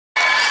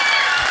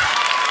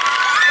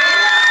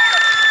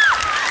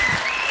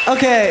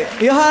Okej,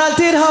 jag har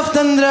alltid haft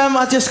en dröm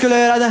att jag skulle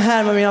göra det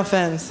här med mina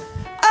fans.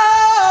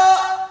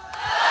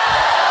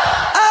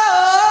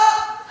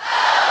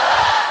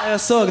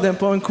 Jag såg den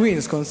på en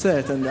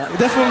Queens-konsert en dag.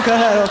 Det funkar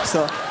här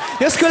också.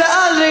 Jag skulle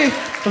aldrig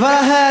vara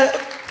här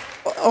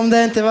om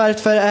det inte varit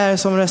för er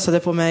som röstade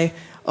på mig.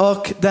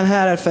 Och den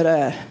här är för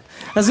er.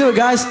 Let's do it,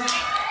 guys.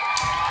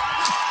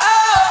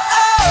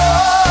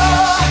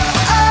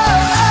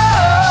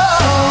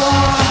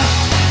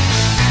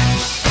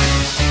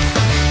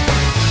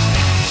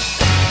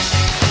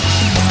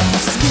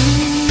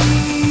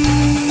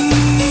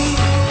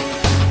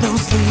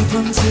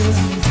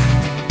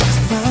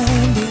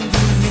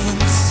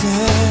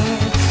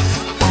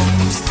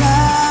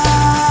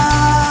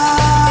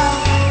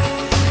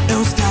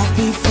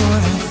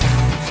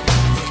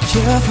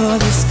 For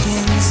this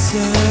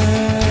cancer,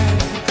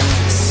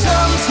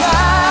 sometimes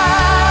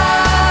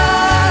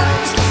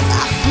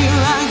I feel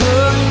like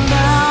going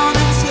down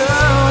and so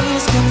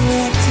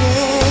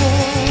disconnected.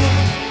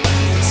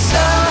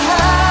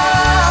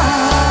 Somehow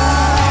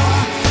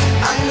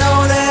I know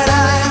that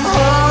I am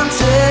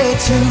haunted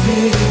to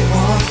be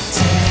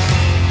wanted.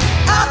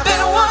 I've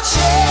been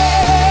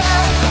watching,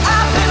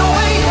 I've been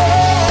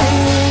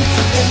waiting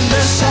in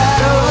the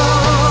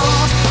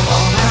shadows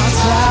all my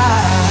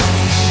time.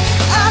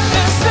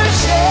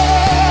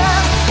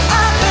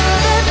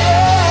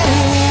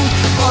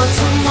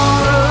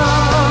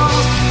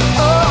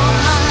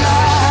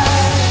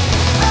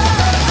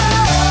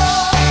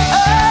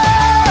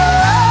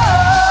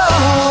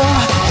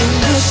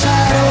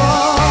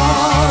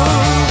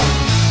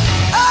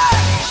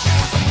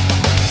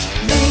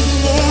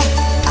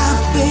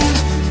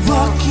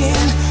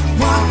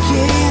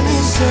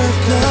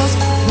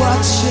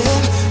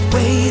 Watching,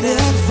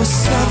 waiting for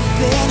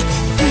something.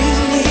 Feel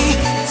me,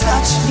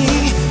 touch me,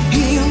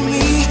 heal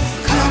me,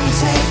 come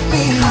take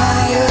me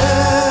higher.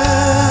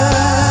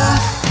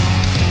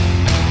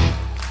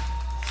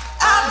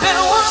 I've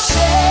been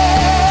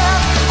watching,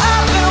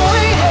 I've been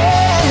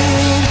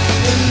waiting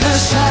in the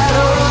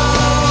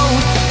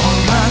shadows all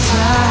my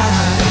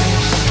time.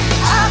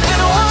 I've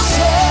been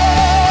watching.